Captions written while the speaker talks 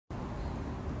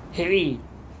Hey,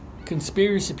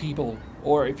 conspiracy people,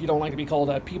 or if you don't like to be called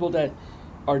that, people that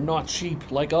are not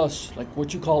sheep like us, like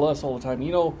what you call us all the time.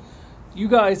 You know, you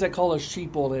guys that call us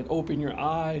sheeple that open your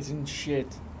eyes and shit.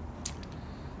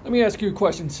 Let me ask you a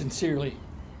question sincerely.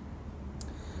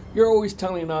 You're always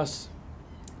telling us,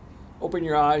 open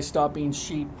your eyes, stop being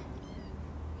sheep.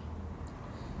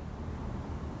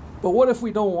 But what if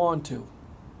we don't want to?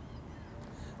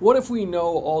 What if we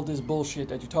know all this bullshit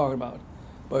that you're talking about,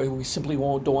 but we simply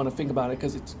don't want to think about it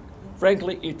because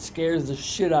frankly, it scares the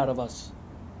shit out of us.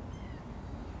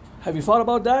 Have you thought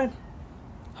about that?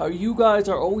 How you guys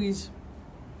are always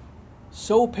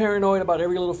so paranoid about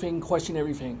every little thing, question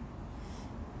everything.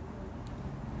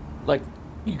 Like,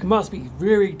 you must be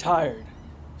very tired.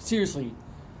 Seriously.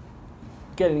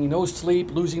 Getting no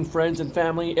sleep, losing friends and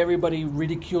family, everybody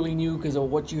ridiculing you because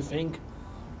of what you think.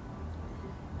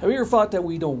 Have you ever thought that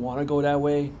we don't want to go that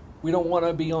way? We don't want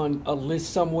to be on a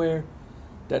list somewhere,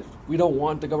 that we don't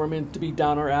want the government to be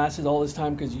down our asses all this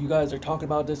time because you guys are talking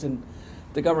about this and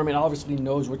the government obviously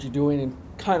knows what you're doing and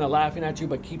kind of laughing at you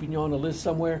but keeping you on the list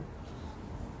somewhere.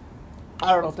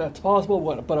 I don't know if that's possible,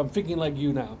 but I'm thinking like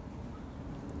you now.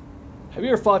 Have you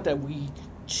ever thought that we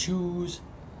choose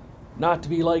not to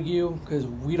be like you because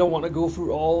we don't want to go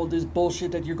through all this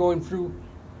bullshit that you're going through?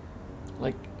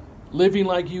 Like, living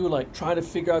like you, like trying to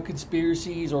figure out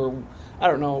conspiracies or, I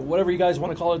don't know, whatever you guys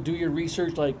want to call it, do your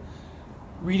research, like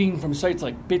reading from sites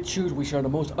like BitChute, which are the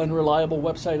most unreliable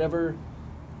website ever,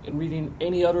 and reading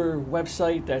any other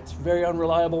website that's very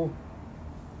unreliable.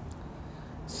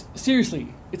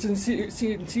 Seriously, it's a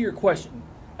sincere question.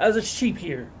 As a sheep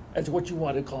here, as what you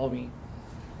want to call me,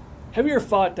 have you ever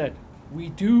thought that we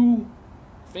do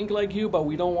think like you, but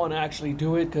we don't want to actually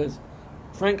do it because,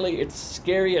 frankly, it's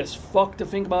scary as fuck to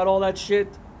think about all that shit?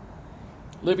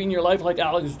 Living your life like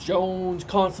Alex Jones,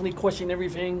 constantly questioning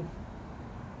everything.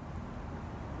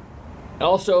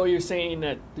 Also, you're saying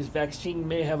that this vaccine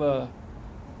may have a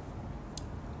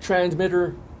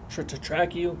transmitter to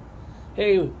track you.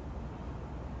 Hey,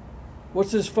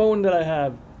 what's this phone that I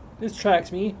have? This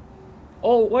tracks me.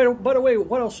 Oh, by the way,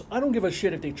 what else? I don't give a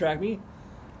shit if they track me.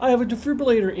 I have a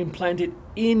defibrillator implanted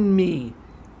in me.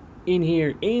 In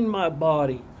here, in my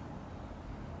body.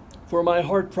 For my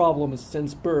heart problems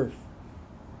since birth.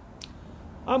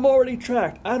 I'm already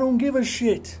tracked. I don't give a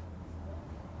shit.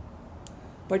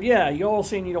 But yeah, you're all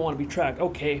saying you don't want to be tracked.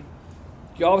 Okay.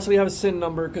 You obviously have a SIN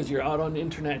number because you're out on the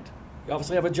internet. You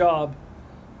obviously have a job.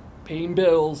 Paying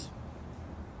bills.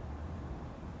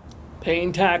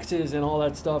 Paying taxes and all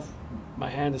that stuff. My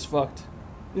hand is fucked.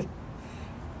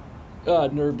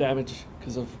 Nerve damage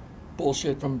because of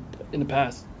bullshit from in the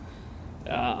past.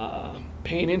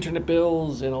 Paying internet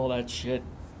bills and all that shit.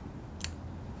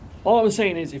 All I'm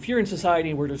saying is, if you're in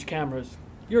society where there's cameras,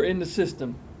 you're in the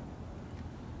system,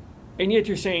 and yet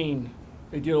you're saying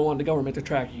that you don't want the government to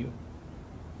track you.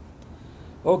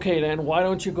 Okay, then why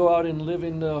don't you go out and live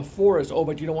in the forest? Oh,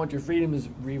 but you don't want your freedoms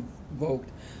revoked.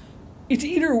 It's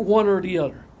either one or the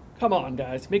other. Come on,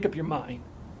 guys, make up your mind.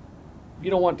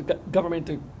 You don't want the government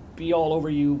to be all over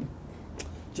you.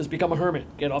 Just become a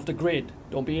hermit. Get off the grid.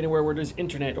 Don't be anywhere where there's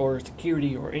internet or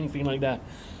security or anything like that.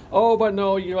 Oh, but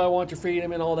no, I want your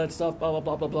freedom and all that stuff, blah, blah,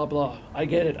 blah, blah, blah, blah. I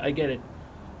get it.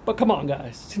 But come on,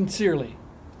 guys, sincerely.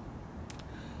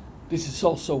 This is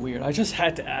so weird. I just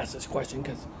had to ask this question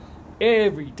because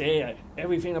every day,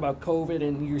 everything about COVID,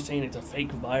 and you're saying it's a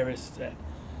fake virus, that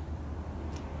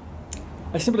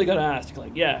I simply gotta ask,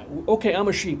 like, yeah, okay, I'm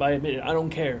a sheep, I admit it, I don't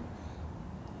care.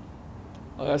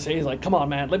 All I gotta say is, like, come on,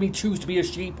 man, let me choose to be a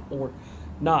sheep or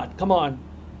not. Come on,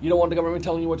 you don't want the government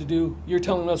telling you what to do, you're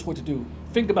telling us what to do.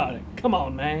 Think about it. Come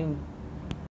on, man.